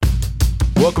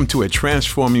Welcome to A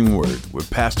Transforming Word with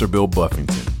Pastor Bill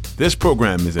Buffington. This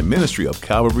program is a ministry of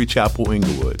Calvary Chapel,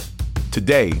 Inglewood.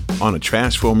 Today on A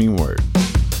Transforming Word.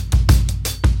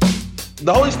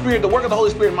 The Holy Spirit, the work of the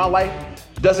Holy Spirit in my life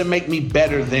doesn't make me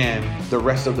better than the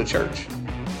rest of the church.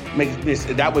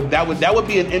 That would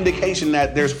be an indication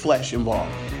that there's flesh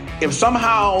involved. If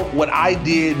somehow what I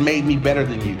did made me better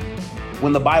than you,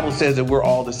 when the Bible says that we're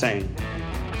all the same,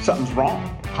 something's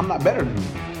wrong. I'm not better than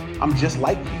you. I'm just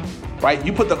like you, right?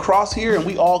 You put the cross here and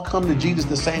we all come to Jesus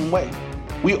the same way.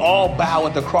 We all bow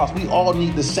at the cross. We all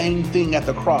need the same thing at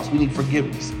the cross. We need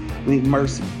forgiveness. We need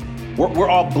mercy. We're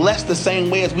all blessed the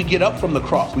same way as we get up from the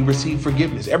cross. We receive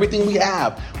forgiveness. Everything we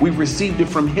have, we've received it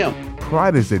from Him.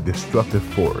 Pride is a destructive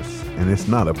force, and it's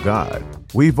not of God.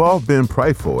 We've all been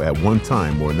prideful at one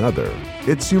time or another.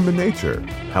 It's human nature.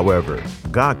 However,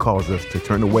 God calls us to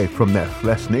turn away from that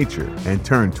flesh nature and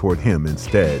turn toward Him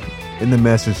instead. In the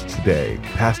message today,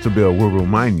 Pastor Bill will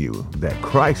remind you that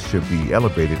Christ should be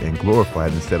elevated and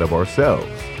glorified instead of ourselves.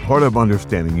 Part of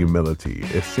understanding humility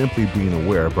is simply being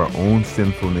aware of our own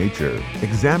sinful nature,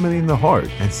 examining the heart,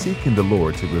 and seeking the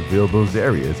Lord to reveal those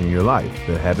areas in your life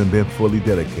that haven't been fully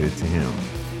dedicated to Him.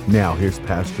 Now, here's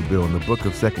Pastor Bill in the book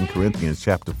of 2 Corinthians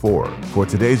chapter 4 for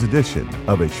today's edition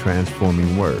of A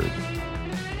Transforming Word.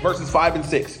 Verses 5 and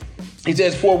 6. He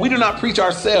says, "For we do not preach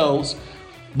ourselves,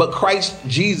 but Christ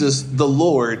Jesus the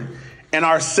Lord, and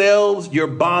ourselves your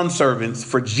bondservants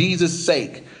for Jesus'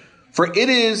 sake. For it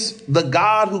is the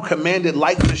God who commanded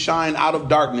light to shine out of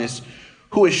darkness,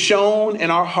 who has shown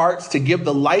in our hearts to give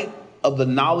the light of the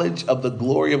knowledge of the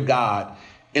glory of God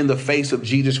in the face of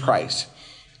Jesus Christ."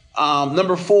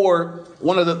 Number 4,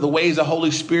 one of the ways the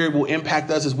Holy Spirit will impact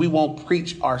us is we won't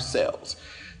preach ourselves.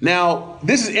 Now,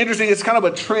 this is interesting. It's kind of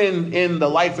a trend in the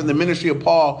life and the ministry of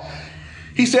Paul.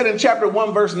 He said in chapter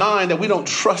 1, verse 9, that we don't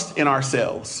trust in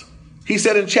ourselves. He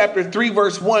said in chapter 3,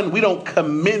 verse 1, we don't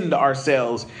commend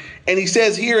ourselves. And he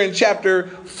says here in chapter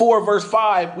 4, verse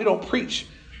 5, we don't preach,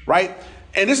 right?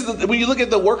 And this is when you look at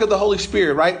the work of the Holy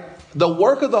Spirit, right? The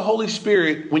work of the Holy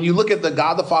Spirit, when you look at the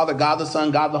God the Father, God the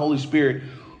Son, God the Holy Spirit,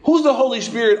 who's the Holy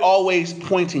Spirit always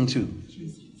pointing to?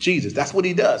 Jesus. That's what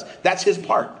He does. That's His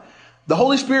part. The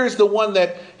Holy Spirit is the one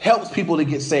that helps people to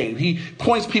get saved. He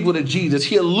points people to Jesus.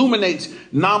 He illuminates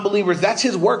non-believers. That's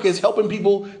His work, is helping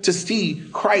people to see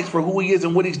Christ for who He is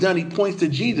and what He's done. He points to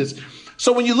Jesus.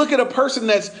 So when you look at a person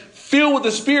that's filled with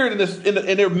the Spirit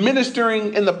and they're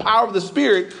ministering in the power of the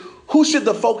Spirit, who should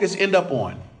the focus end up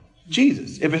on?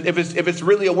 Jesus. If it's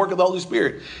really a work of the Holy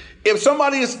Spirit. If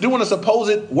somebody is doing a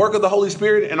supposed work of the Holy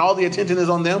Spirit and all the attention is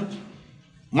on them,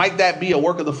 might that be a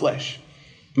work of the flesh?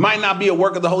 Might not be a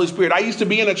work of the Holy Spirit. I used to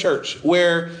be in a church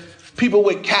where people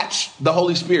would catch the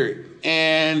Holy Spirit.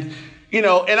 And,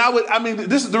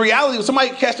 this is the reality. If somebody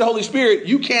catch the Holy Spirit,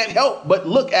 you can't help but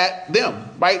look at them,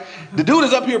 right? The dude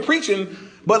is up here preaching,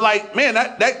 but like, man,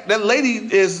 that lady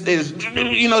is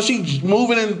she's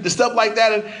moving and stuff like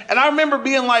that. And I remember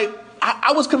being like,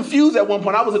 I was confused at one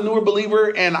point. I was a newer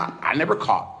believer and I never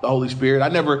caught the Holy Spirit. I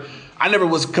never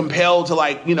was compelled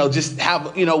to just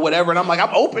have, whatever. And I'm like,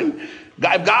 I'm open.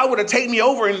 If God were to take me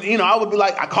over and, I would be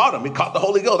like, I caught him. He caught the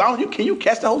Holy Ghost. Can you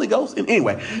catch the Holy Ghost? And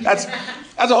anyway, that's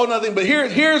a whole nother thing. But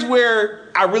here's where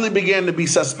I really began to be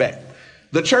suspect.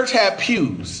 The church had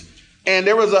pews and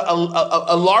there was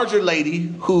a larger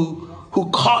lady who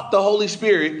caught the Holy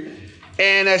Spirit.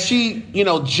 And as she,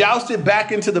 jousted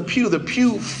back into the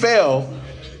pew fell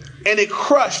and it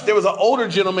crushed. There was an older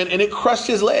gentleman and it crushed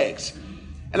his legs.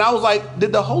 And I was like,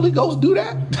 did the Holy Ghost do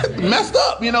that? Messed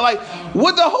up.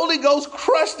 Would the Holy Ghost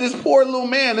crush this poor little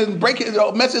man and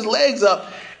mess his legs up?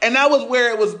 And that was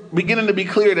where it was beginning to be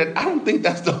clear that I don't think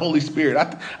that's the Holy Spirit.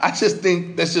 I just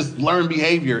think that's just learned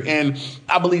behavior. And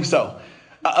I believe so.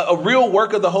 A real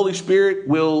work of the Holy Spirit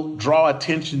will draw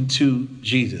attention to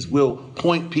Jesus, will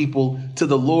point people to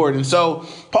the Lord. And so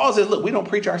Paul says, look, we don't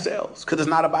preach ourselves because it's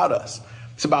not about us.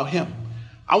 It's about Him.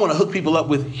 I want to hook people up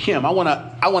with Him. I want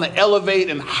to elevate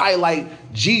and highlight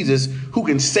Jesus, who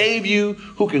can save you,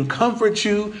 who can comfort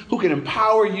you, who can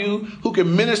empower you, who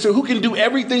can minister, who can do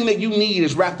everything that you need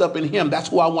is wrapped up in Him. That's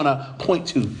who I want to point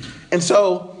to. And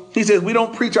so he says, we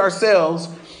don't preach ourselves.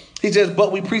 He says,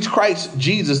 but we preach Christ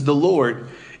Jesus, the Lord,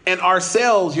 and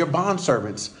ourselves, your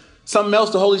bondservants. Something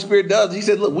else the Holy Spirit does. He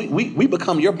said, look, we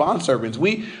become your bondservants.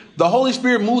 The Holy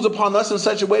Spirit moves upon us in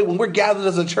such a way when we're gathered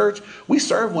as a church, we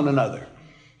serve one another.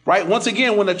 Right? Once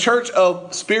again, when a church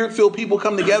of Spirit-filled people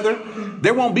come together,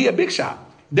 there won't be a big shot.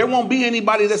 There won't be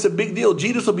anybody that's a big deal.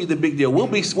 Jesus will be the big deal. We'll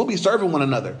be serving one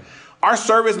another. Our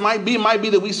service might be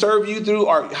that we serve you through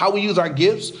how we use our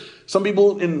gifts. Some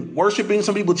people in worshiping,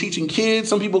 some people teaching kids,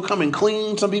 some people coming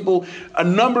clean, some people, a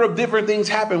number of different things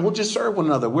happen. We'll just serve one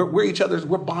another.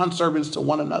 We're bond servants to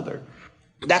one another.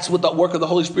 That's what the work of the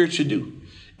Holy Spirit should do.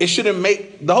 It shouldn't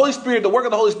make the work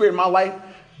of the Holy Spirit in my life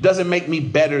doesn't make me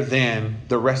better than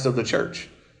the rest of the church.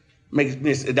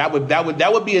 That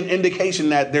would be an indication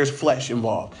that there's flesh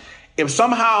involved. If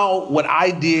somehow what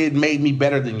I did made me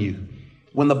better than you,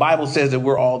 when the Bible says that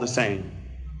we're all the same,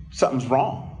 something's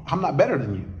wrong. I'm not better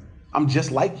than you. I'm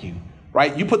just like you,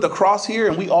 right? You put the cross here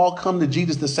and we all come to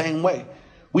Jesus the same way.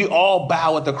 We all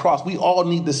bow at the cross. We all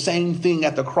need the same thing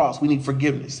at the cross. We need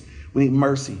forgiveness. We need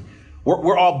mercy.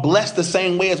 We're all blessed the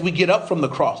same way as we get up from the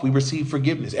cross. We receive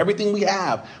forgiveness. Everything we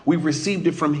have, we've received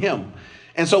it from him.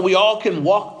 And so we all can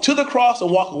walk to the cross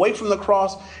and walk away from the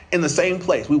cross in the same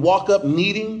place. We walk up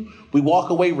needing, we walk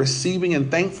away receiving and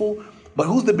thankful. But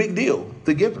who's the big deal?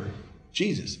 The giver,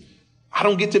 Jesus. I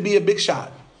don't get to be a big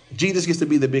shot. Jesus gets to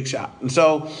be the big shot. And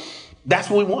so that's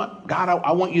what we want. God,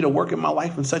 I want you to work in my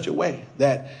life in such a way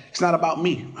that it's not about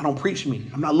me. I don't preach me.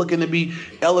 I'm not looking to be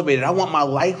elevated. I want my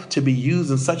life to be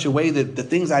used in such a way that the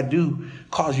things I do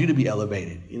cause you to be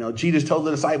elevated. You know, Jesus told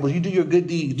the disciples, you do your good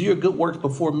deeds, do your good works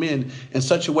before men in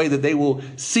such a way that they will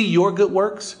see your good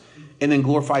works and then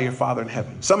glorify your Father in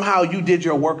heaven. Somehow you did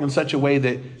your work in such a way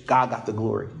that God got the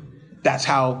glory. That's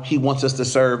how he wants us to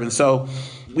serve. And so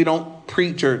we don't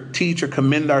preach or teach or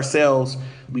commend ourselves.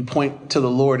 We point to the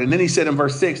Lord. And then he said in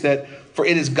verse 6 that for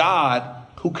it is God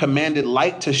who commanded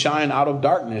light to shine out of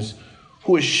darkness,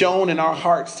 who has shown in our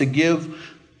hearts to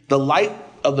give the light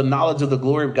of the knowledge of the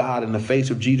glory of God in the face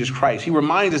of Jesus Christ. He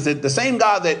reminds us that the same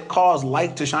God that caused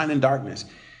light to shine in darkness,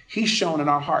 he's shown in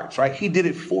our hearts, right? He did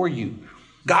it for you.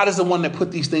 God is the one that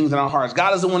put these things in our hearts.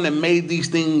 God is the one that made these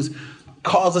things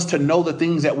cause us to know the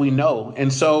things that we know.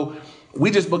 And so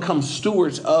we just become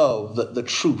stewards of the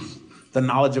truth, the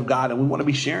knowledge of God, and we want to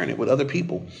be sharing it with other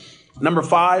people. Number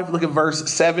 5, look at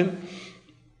verse 7.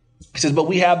 It says, but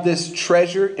we have this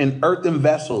treasure in earthen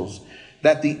vessels,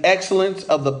 that the excellence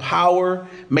of the power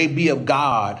may be of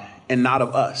God and not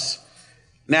of us.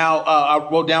 Now, I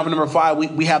wrote down for number 5,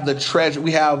 we have the treasure.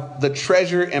 We have the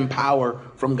treasure and power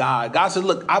from God. God said,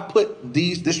 look, I put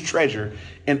this treasure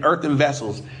in earthen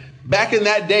vessels. Back in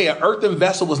that day, an earthen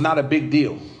vessel was not a big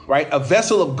deal, right? A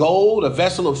vessel of gold, a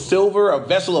vessel of silver, a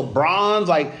vessel of bronze,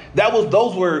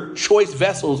 those were choice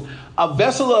vessels. A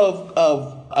vessel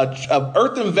of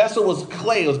earthen vessel was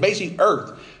clay. It was basically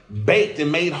earth, baked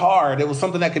and made hard. It was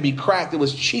something that could be cracked. It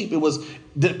was cheap. They weren't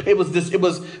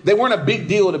a big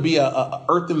deal to be a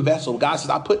earthen vessel. God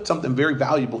says, I put something very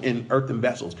valuable in earthen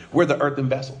vessels. We're the earthen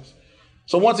vessels.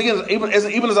 So once again, even as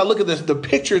I look at this, the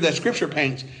picture that Scripture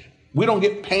paints, we don't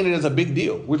get painted as a big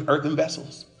deal. We're earthen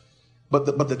vessels. But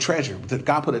the treasure,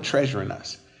 God put a treasure in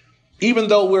us. Even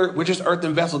though we're just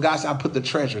earthen vessels, God said, I put the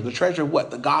treasure. The treasure of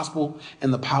what? The gospel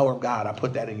and the power of God. I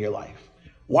put that in your life.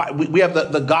 Why? We have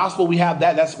the gospel. We have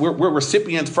that. We're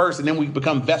recipients first, and then we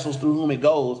become vessels through whom it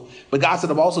goes. But God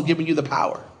said, I've also given you the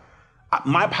power.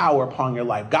 My power upon your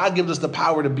life. God gives us the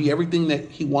power to be everything that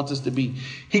he wants us to be.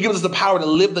 He gives us the power to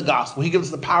live the gospel. He gives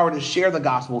us the power to share the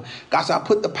gospel. God said, I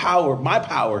put my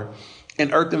power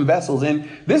in earthen vessels. And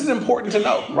this is important to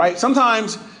know, right?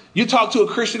 Sometimes you talk to a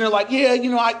Christian, they're like, yeah,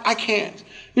 I can't.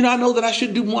 I know that I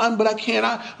should do one, but I can't.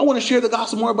 I want to share the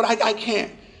gospel more, but I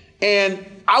can't. And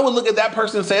I would look at that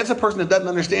person and say, it's a person that doesn't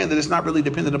understand that it's not really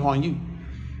dependent upon you.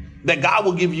 That God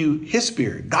will give you his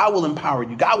spirit. God will empower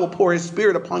you. God will pour his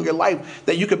spirit upon your life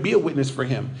that you could be a witness for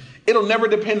him. It'll never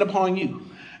depend upon you.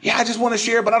 Yeah, I just want to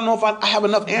share, but I don't know if I have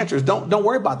enough answers. Don't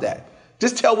worry about that.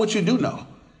 Just tell what you do know.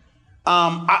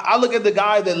 I look at the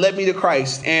guy that led me to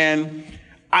Christ, and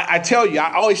I tell you,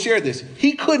 I always share this.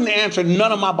 He couldn't answer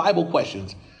none of my Bible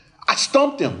questions. I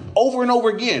stumped him over and over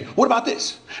again. What about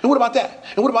this? And what about that?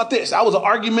 And what about this? I was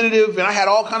argumentative, and I had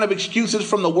all kind of excuses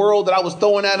from the world that I was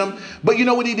throwing at him. But you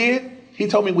know what he did? He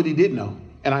told me what he did know,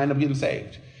 and I ended up getting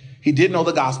saved. He did know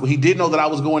the gospel. He did know that I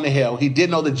was going to hell. He did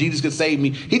know that Jesus could save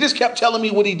me. He just kept telling me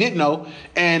what he did know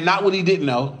and not what he didn't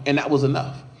know, and that was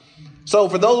enough. So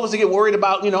for those of us that get worried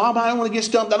about, I don't want to get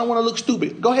stumped. I don't want to look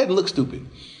stupid. Go ahead and look stupid.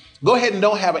 Go ahead and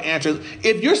don't have an answer.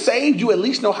 If you're saved, you at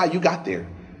least know how you got there.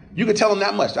 You can tell them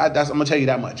that much. I'm going to tell you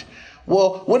that much.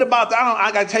 Well, what about,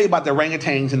 I got to tell you about the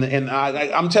orangutans, and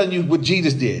I'm telling you what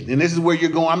Jesus did. And this is where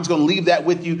you're going. I'm just going to leave that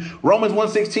with you. Romans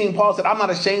 1:16, Paul said, I'm not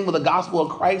ashamed of the gospel of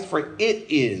Christ, for it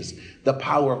is the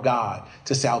power of God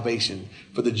to salvation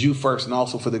for the Jew first and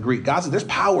also for the Greek. God said there's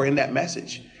power in that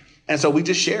message. And so we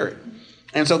just share it.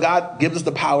 And so God gives us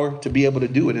the power to be able to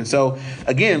do it. And so,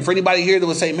 again, for anybody here that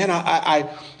would say, man,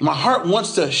 my heart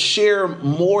wants to share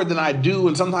more than I do,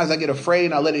 and sometimes I get afraid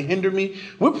and I let it hinder me.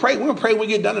 We're going to pray when we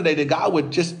get done today that God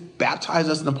would just baptize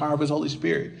us in the power of his Holy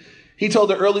Spirit. He told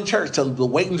the early church to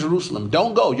wait in Jerusalem.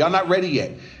 Don't go. Y'all not ready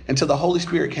yet until the Holy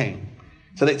Spirit came.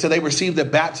 So they received the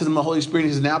baptism of the Holy Spirit.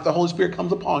 He says, now if the Holy Spirit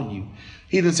comes upon you,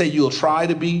 he didn't say you'll try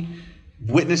to be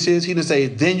witnesses. He didn't say,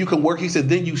 then you can work. He said,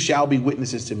 then you shall be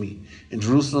witnesses to me in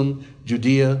Jerusalem,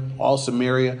 Judea, all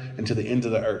Samaria, and to the ends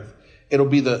of the earth. It'll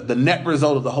be the net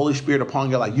result of the Holy Spirit upon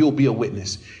your life. You'll be a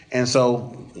witness. And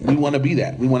so we want to be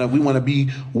that. We want to be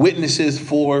witnesses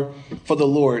for the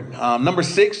Lord. Number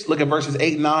 6, look at verses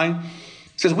 8 and 9.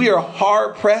 It says, we are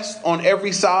hard pressed on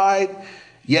every side,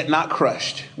 yet not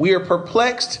crushed. We are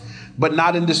perplexed, but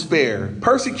not in despair.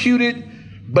 Persecuted,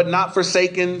 but not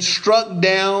forsaken. Struck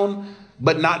down,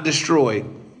 but not destroyed.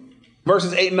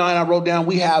 Verses 8 and 9, I wrote down,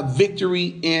 we have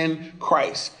victory in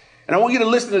Christ. And I want you to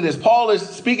listen to this. Paul is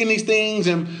speaking these things,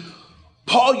 and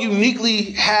Paul uniquely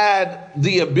had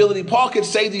the ability. Paul could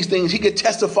say these things. He could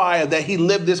testify that he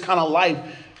lived this kind of life.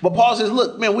 But Paul says,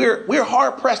 look, man, we're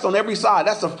hard pressed on every side.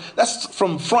 That's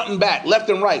from front and back, left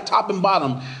and right, top and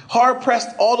bottom, hard pressed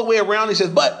all the way around. He says,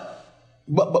 but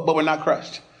we're not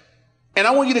crushed. And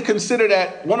I want you to consider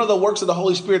that one of the works of the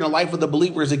Holy Spirit in the life of the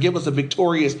believer is to give us a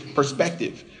victorious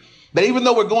perspective. That even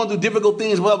though we're going through difficult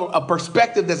things, we'll have a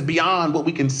perspective that's beyond what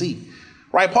we can see.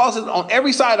 Right? Paul says, on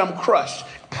every side, I'm crushed,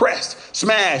 pressed,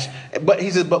 smashed. But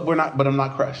he says, but I'm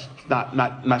not crushed. It's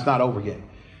not over yet.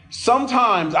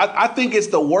 Sometimes I think it's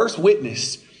the worst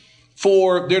witness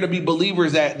for there to be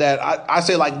believers that I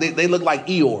say like they look like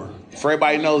Eeyore. For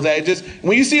everybody knows that. Just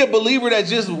when you see a believer that's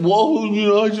just,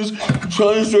 whoa, just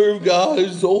trying to serve God,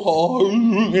 it's so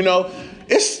hard,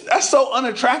 that's so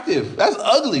unattractive. That's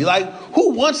ugly. Like, who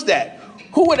wants that?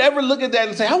 Who would ever look at that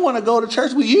and say, I want to go to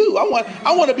church with you.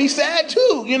 I want to be sad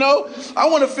too, I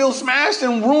want to feel smashed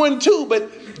and ruined too.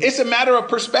 But it's a matter of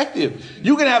perspective.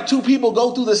 You can have two people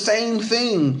go through the same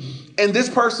thing, and this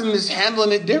person is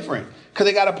handling it different because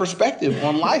they got a perspective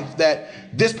on life that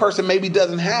this person maybe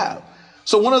doesn't have.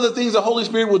 So one of the things the Holy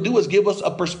Spirit will do is give us a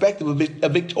perspective, a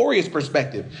victorious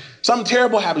perspective. Something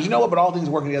terrible happens. You know what? But all things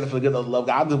work together for the good of the love of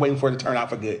God. I'm just waiting for it to turn out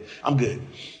for good. I'm good.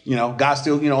 God's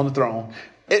still, on the throne.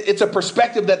 It's a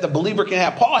perspective that the believer can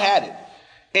have. Paul had it.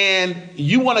 And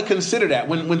you want to consider that.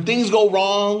 When things go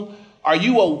wrong,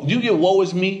 you get woe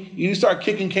is me? You start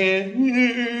kicking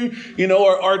can,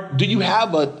 or do you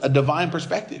have a divine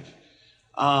perspective?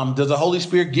 Does the Holy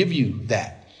Spirit give you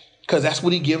that? Because that's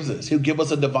what he gives us. He'll give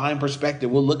us a divine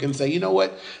perspective. We'll look and say, you know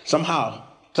what? Somehow,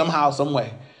 some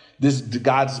way,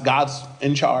 God's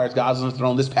in charge. God's on the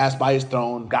throne. This passed by his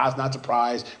throne. God's not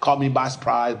surprised. Caught me by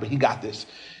surprise, but he got this.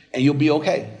 And you'll be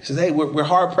okay. He says, hey, we're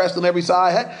hard pressed on every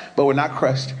side, but we're not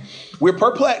crushed. We're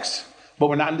perplexed, but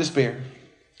we're not in despair.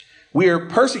 We are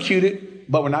persecuted,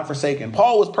 but we're not forsaken.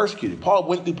 Paul was persecuted. Paul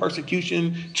went through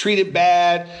persecution, treated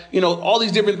bad, all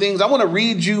these different things. I want to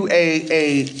read you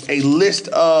a list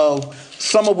of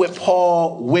some of what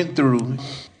Paul went through.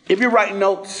 If you're writing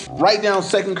notes, write down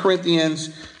 2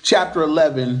 Corinthians chapter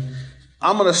 11.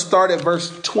 I'm going to start at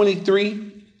verse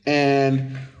 23,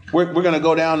 and we're going to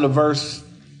go down to verse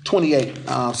 28.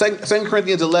 2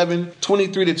 Corinthians 11,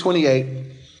 23 to 28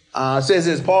 says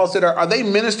this. Paul said, are they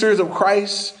ministers of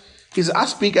Christ? He said, I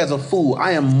speak as a fool.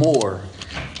 I am more.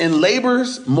 In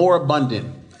labors, more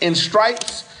abundant. In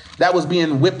stripes, that was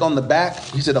being whipped on the back.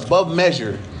 He said, above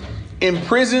measure. In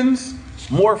prisons,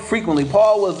 more frequently.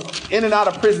 Paul was in and out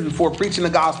of prison for preaching the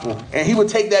gospel. And he would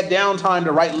take that downtime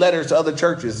to write letters to other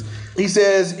churches. He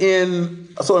says, in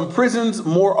prisons,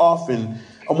 more often,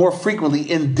 or more frequently.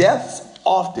 In deaths,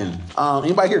 often.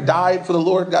 Anybody here died for the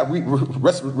Lord, got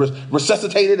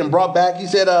resuscitated and brought back? He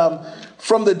said,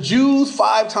 from the Jews,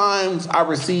 5 times I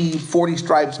received 40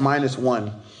 stripes minus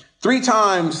 1. 3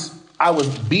 times I was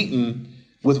beaten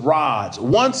with rods.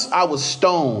 Once I was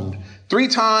stoned. 3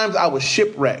 times I was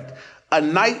shipwrecked. A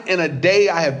night and a day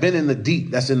I have been in the deep,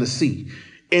 that's in the sea.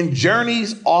 In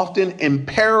journeys often, in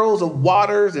perils of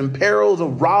waters, in perils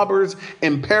of robbers,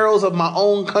 in perils of my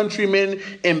own countrymen,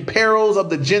 in perils of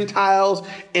the Gentiles,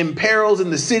 in perils in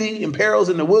the city, in perils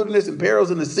in the wilderness, in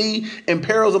perils in the sea, in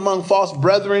perils among false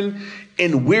brethren,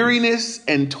 in weariness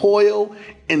and toil,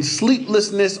 in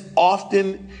sleeplessness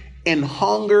often, in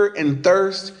hunger and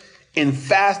thirst, in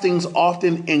fastings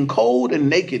often, in cold and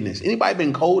nakedness. Anybody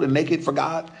been cold and naked for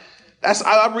God?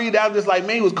 I read out just like,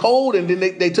 man, he was cold, and then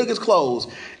they took his clothes.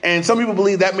 And some people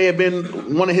believe that may have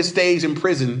been one of his stays in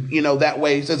prison, that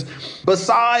way. He says,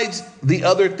 besides the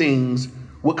other things,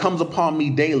 what comes upon me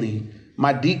daily,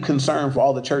 my deep concern for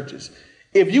all the churches.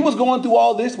 If you was going through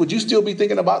all this, would you still be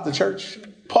thinking about the church?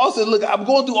 Paul said, look, I'm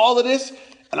going through all of this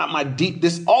and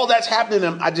all that's happening.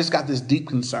 And I just got this deep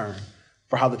concern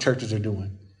for how the churches are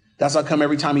doing. That's how come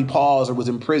every time he paused or was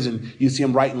in prison, you see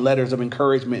him writing letters of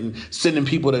encouragement and sending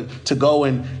people to go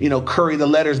and, curry the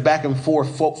letters back and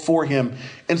forth for him.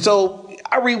 And so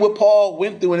I read what Paul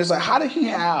went through and it's like, how did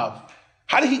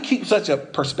he keep such a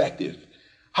perspective?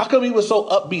 How come he was so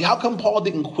upbeat? How come Paul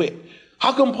didn't quit?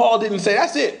 How come Paul didn't say,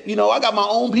 that's it? I got my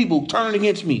own people turning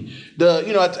against me.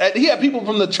 He had people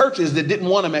from the churches that didn't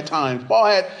want him at times. Paul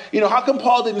had, how come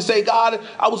Paul didn't say, God,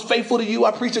 I was faithful to you.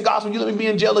 I preached the gospel. You let me be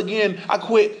in jail again. I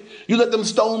quit. You let them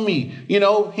stone me. He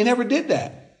never did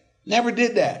that. Never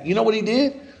did that. You know what he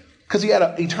did? Because he had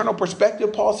an eternal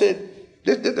perspective. Paul said,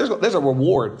 there's a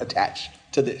reward attached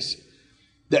to this.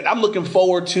 That I'm looking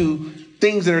forward to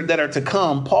things that are to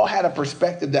come. Paul had a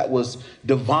perspective that was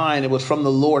divine. It was from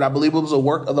the Lord. I believe it was a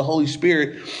work of the Holy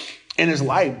Spirit in his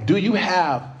life. Do you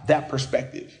have that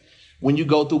perspective when you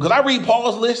go through? Because I read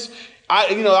Paul's list.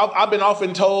 I've been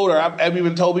often told, or I've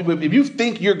even told people, if you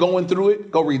think you're going through it,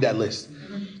 go read that list.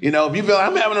 If you feel like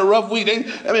I'm having a rough week,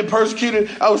 I've been persecuted,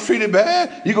 I was treated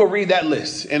bad, you go read that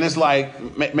list. And it's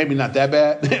like, maybe not that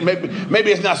bad.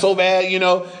 maybe it's not so bad,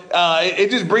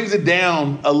 it just brings it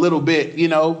down a little bit,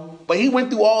 But he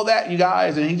went through all that, you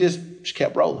guys, and he just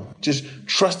kept rolling. Just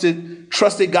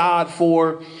trusted God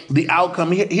for the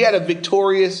outcome. He had a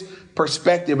victorious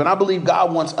perspective. And I believe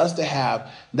God wants us to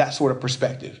have that sort of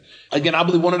perspective. Again, I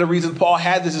believe one of the reasons Paul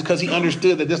had this is because he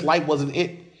understood that this life wasn't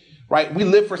it. Right? We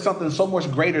live for something so much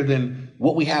greater than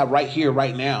what we have right here,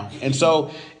 right now. And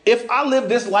so if I live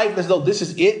this life as though this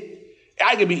is it,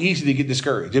 I can be easy to get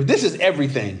discouraged. If this is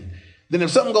everything, then if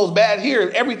something goes bad here,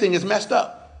 everything is messed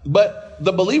up. But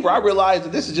the believer, I realize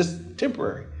that this is just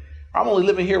temporary. I'm only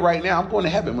living here right now. I'm going to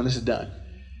heaven when this is done.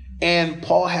 And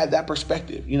Paul had that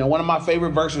perspective. One of my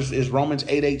favorite verses is Romans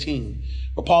 8:18,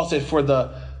 where Paul said, for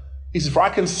I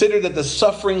consider that the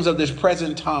sufferings of this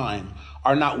present time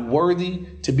are not worthy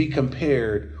to be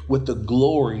compared with the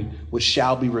glory which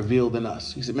shall be revealed in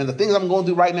us. He said, man, the things I'm going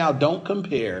through right now don't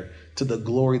compare to the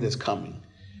glory that's coming.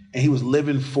 And he was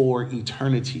living for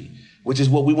eternity, which is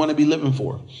what we want to be living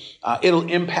for. It'll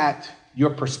impact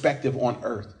your perspective on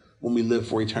earth when we live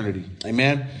for eternity.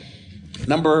 Amen.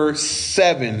 Number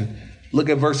 7, look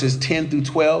at verses 10 through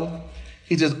 12.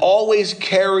 He says, always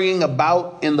carrying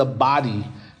about in the body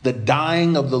the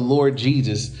dying of the Lord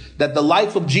Jesus, that the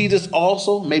life of Jesus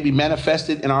also may be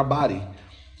manifested in our body.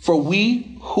 For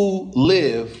we who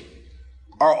live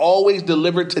are always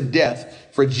delivered to death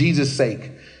for Jesus' sake,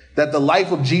 that the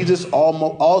life of Jesus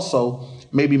also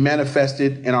may be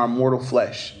manifested in our mortal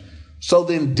flesh. So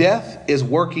then death is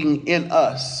working in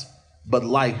us, but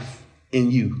life in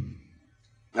you.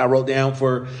 I wrote down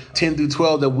for 10 through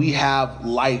 12 that we have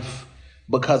life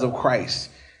because of Christ.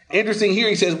 Interesting here,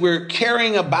 he says we're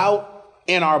carrying about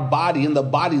in our body, in the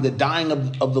body, the dying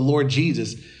of the Lord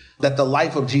Jesus, that the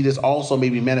life of Jesus also may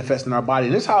be manifest in our body.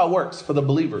 And this is how it works for the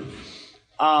believer.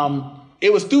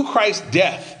 It was through Christ's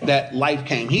death that life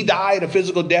came. He died a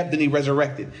physical death, then he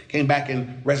resurrected, came back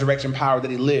in resurrection power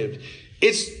that he lived.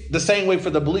 It's the same way for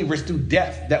the believer. It's through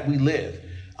death that we live.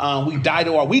 We die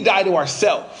to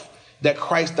ourselves, that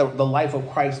Christ, the life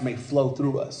of Christ may flow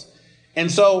through us. And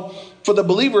so for the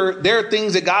believer, there are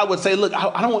things that God would say, look,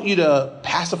 I don't want you to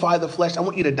pacify the flesh. I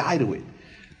want you to die to it.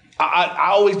 I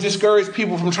always discourage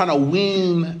people from trying to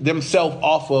wean themselves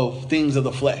off of things of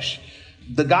the flesh.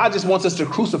 The God just wants us to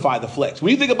crucify the flesh.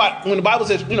 When you think about when the Bible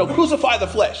says, crucify the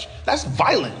flesh, that's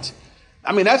violent.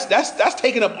 I mean, that's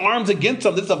taking up arms against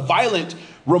something. It's a violent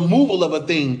removal of a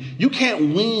thing. You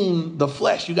can't wean the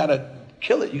flesh. You got to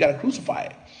kill it. You got to crucify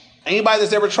it. Anybody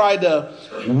that's ever tried to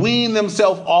wean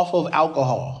themselves off of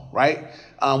alcohol, right?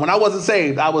 When I wasn't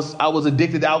saved, I was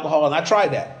addicted to alcohol, and I tried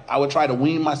that. I would try to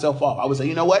wean myself off. I would say,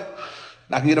 you know what?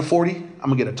 I can get a 40. I'm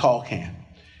gonna get a tall can,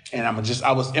 and I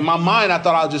was in my mind. I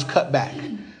thought I would just cut back.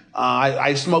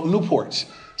 I smoked Newports,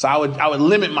 so I would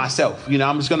limit myself.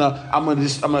 I'm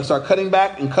gonna start cutting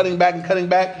back and cutting back and cutting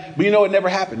back. But it never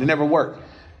happened. It never worked.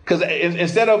 Because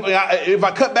instead of, if I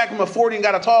cut back from a 40 and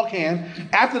got a tall can,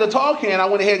 after the tall can, I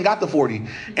went ahead and got the 40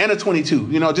 and a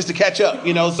 22, just to catch up,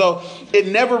 So it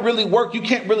never really worked. You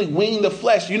can't really wean the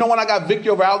flesh. When I got victory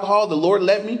over alcohol, the Lord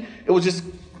led me. It was just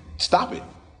stop it.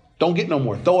 Don't get no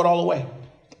more. Throw it all away.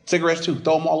 Cigarettes too.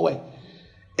 Throw them all away.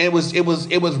 And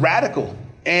it was radical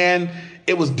and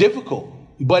it was difficult,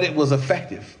 but it was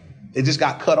effective. It just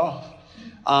got cut off.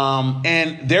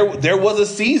 And there was a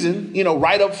season,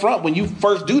 right up front when you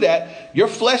first do that, your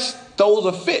flesh throws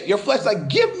a fit. Your flesh like,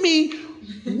 give me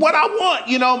what I want.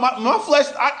 My flesh,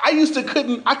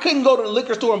 I couldn't go to the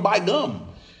liquor store and buy gum.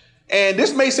 And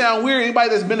this may sound weird. Anybody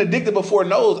that's been addicted before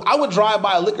knows. I would drive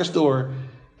by a liquor store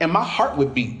and my heart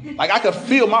would beat. Like I could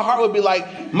feel my heart would be like,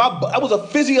 I was a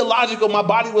physiological, my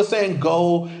body was saying,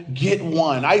 go get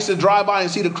one. I used to drive by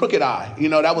and see the crooked eye.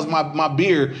 That was my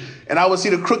beer. And I would see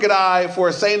the crooked eye for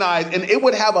a St. Eye, and it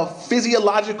would have a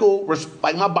physiological,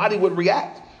 like my body would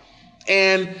react.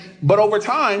 But over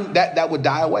time, that would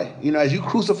die away. As you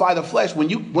crucify the flesh,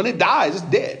 when it dies, it's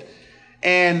dead.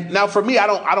 And now for me, I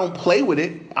don't play with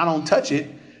it. I don't touch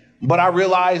it. But I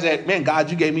realized that, man,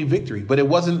 God, you gave me victory. But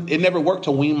it never worked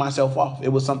to wean myself off. It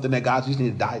was something that God just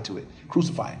needed to die to it.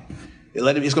 Crucify it.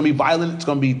 It's going to be violent. It's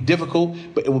going to be difficult,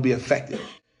 but it will be effective.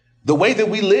 The way that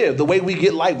we live, the way we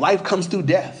get life comes through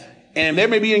death. And there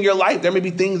may be in your life, there may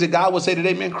be things that God will say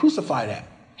today, man, crucify that.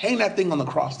 Hang that thing on the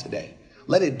cross today.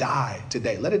 Let it die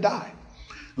today. Let it die.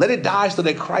 Let it die so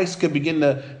that Christ can begin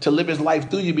to live his life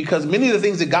through you, because many of the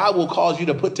things that God will cause you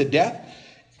to put to death,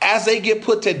 as they get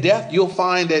put to death, you'll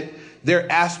find that there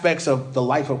are aspects of the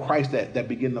life of Christ that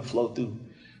begin to flow through.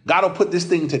 God will put this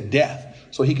thing to death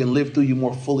so he can live through you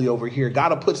more fully over here.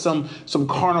 God will put some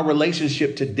carnal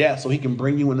relationship to death so he can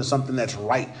bring you into something that's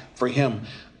right for him.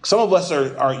 Some of us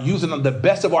are using the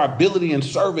best of our ability and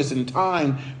service and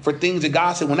time for things that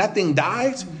God said, when that thing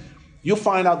dies, you'll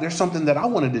find out there's something that I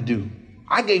wanted to do.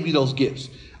 I gave you those gifts.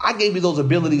 I gave you those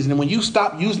abilities. And when you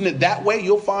stop using it that way,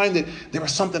 you'll find that there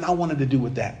was something I wanted to do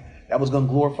with that was going to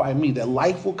glorify me. That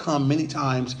life will come many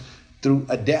times through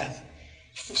a death.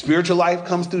 Spiritual life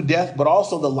comes through death, but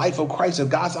also the life of Christ. If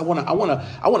God says, I want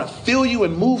to fill you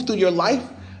and move through your life,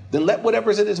 then let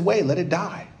whatever's in its way, let it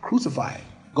die. Crucify it.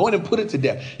 Go in and put it to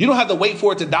death. You don't have to wait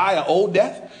for it to die an old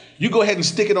death. You go ahead and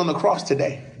stick it on the cross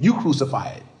today. You crucify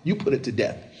it. You put it to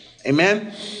death.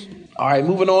 Amen. All right,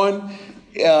 moving on.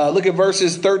 Look at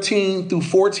verses 13 through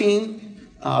 14.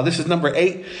 This is number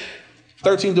 8.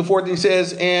 13 to 14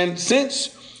 says, and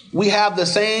since we have the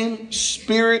same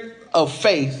spirit of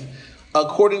faith,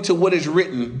 according to what is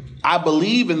written, I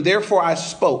believe and therefore I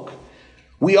spoke.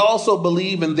 We also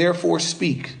believe and therefore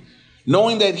speak,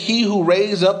 knowing that he who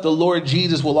raised up the Lord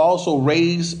Jesus will also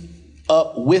raise us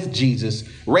up with Jesus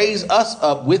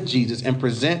and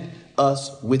present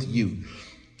us with you.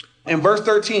 In verse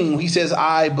 13, he says,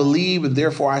 I believe and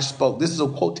therefore I spoke. This is a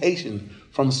quotation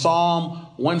from Psalm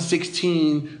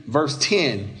 116, verse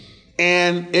 10.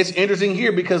 And it's interesting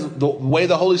here because the way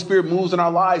the Holy Spirit moves in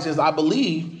our lives is I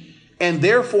believe and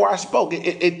therefore I spoke.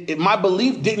 My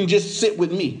belief didn't just sit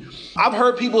with me. I've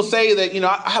heard people say that,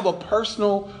 I have a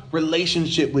personal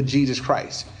relationship with Jesus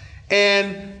Christ.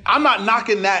 And I'm not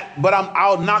knocking that, but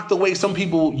I'll knock the way some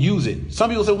people use it. Some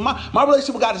people say, well, my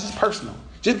relationship with God is just personal,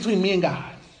 just between me and God.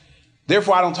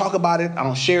 Therefore, I don't talk about it. I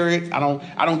don't share it. I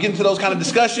don't get into those kind of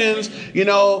discussions.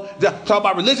 Talk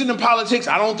about religion and politics.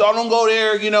 I don't go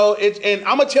there. And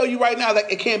I'm gonna tell you right now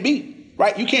that it can't be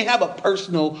right. You can't have a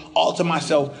personal, all to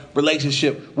myself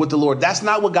relationship with the Lord. That's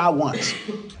not what God wants.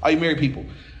 Are you married people?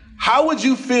 How would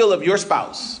you feel if your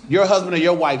spouse, your husband, or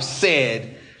your wife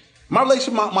said, "My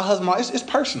relationship with my husband, it's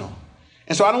personal.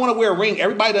 And so I don't want to wear a ring.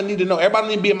 Everybody doesn't need to know. Everybody doesn't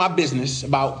need to be in my business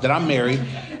about that I'm married.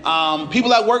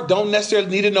 People at work don't necessarily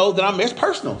need to know that I'm married. It's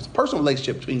personal. It's a personal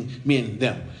relationship between me and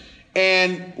them.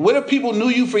 And what if people knew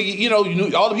you for, you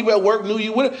knew all the people at work knew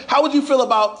you? How would you feel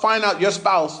about finding out your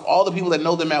spouse, all the people that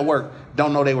know them at work,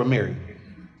 don't know they were married?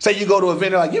 Say you go to an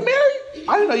event, they're like, "You married?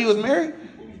 I didn't know you was married."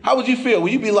 How would you feel?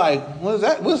 Would you be like, "What is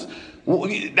that?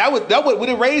 Would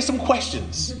it raise some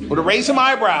questions? Would it raise some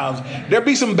eyebrows? There'd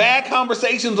be some bad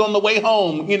conversations on the way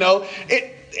home,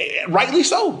 rightly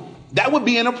so. That would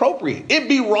be inappropriate. It'd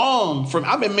be wrong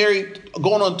I've been married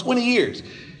going on 20 years.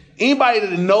 Anybody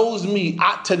that knows me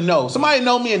ought to know. Somebody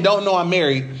know me and don't know I'm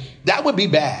married, that would be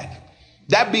bad.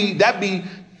 That'd be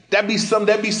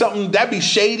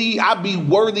shady. I'd be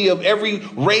worthy of every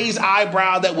raised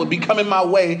eyebrow that would be coming my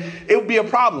way. It would be a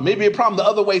problem. It'd be a problem the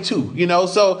other way too,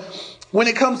 So when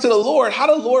it comes to the Lord, how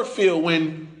does the Lord feel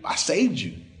when I saved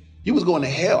you? You was going to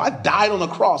hell. I died on the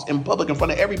cross in public in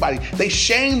front of everybody. They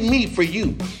shamed me for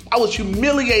you. I was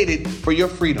humiliated for your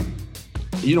freedom.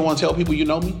 You don't want to tell people you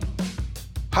know me?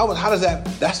 How does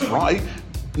that's wrong.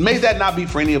 May that not be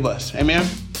for any of us. Amen.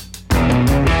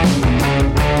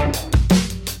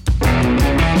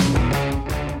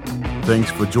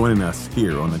 Thanks for joining us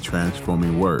here on the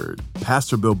Transforming Word.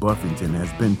 Pastor Bill Buffington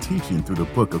has been teaching through the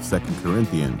book of 2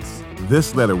 Corinthians.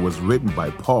 This letter was written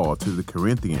by Paul to the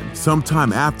Corinthians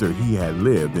sometime after he had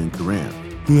lived in Corinth.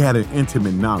 He had an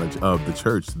intimate knowledge of the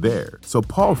church there, so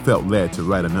Paul felt led to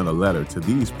write another letter to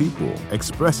these people,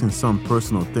 expressing some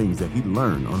personal things that he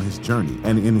learned on his journey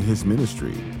and in his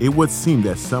ministry. It would seem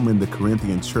that some in the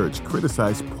Corinthian church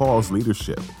criticized Paul's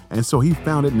leadership and so he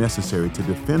found it necessary to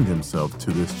defend himself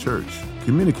to this church.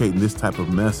 Communicating this type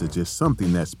of message is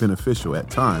something that's beneficial at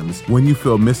times when you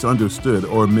feel misunderstood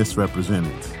or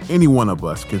misrepresented. Any one of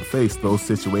us can face those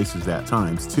situations at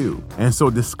times too, and so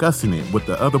discussing it with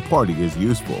the other party is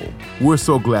useful. We're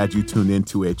so glad you tuned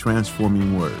into A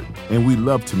Transforming Word, and we'd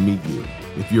love to meet you.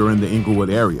 If you're in the Inglewood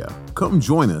area, come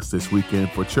join us this weekend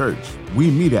for church.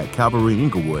 We meet at Calvary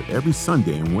Inglewood every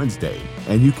Sunday and Wednesday,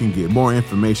 and you can get more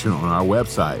information on our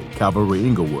website,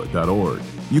 calvaryinglewood.org.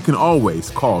 You can always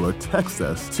call or text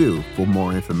us, too, for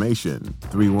more information,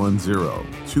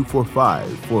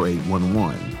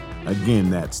 310-245-4811. Again,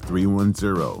 that's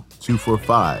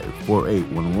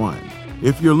 310-245-4811.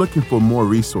 If you're looking for more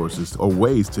resources or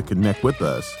ways to connect with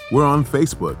us, we're on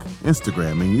Facebook,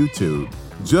 Instagram, and YouTube.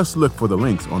 Just look for the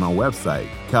links on our website,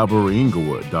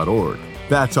 calvaryinglewood.org.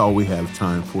 That's all we have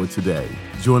time for today.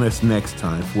 Join us next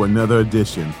time for another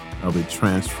edition of A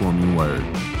Transforming Word.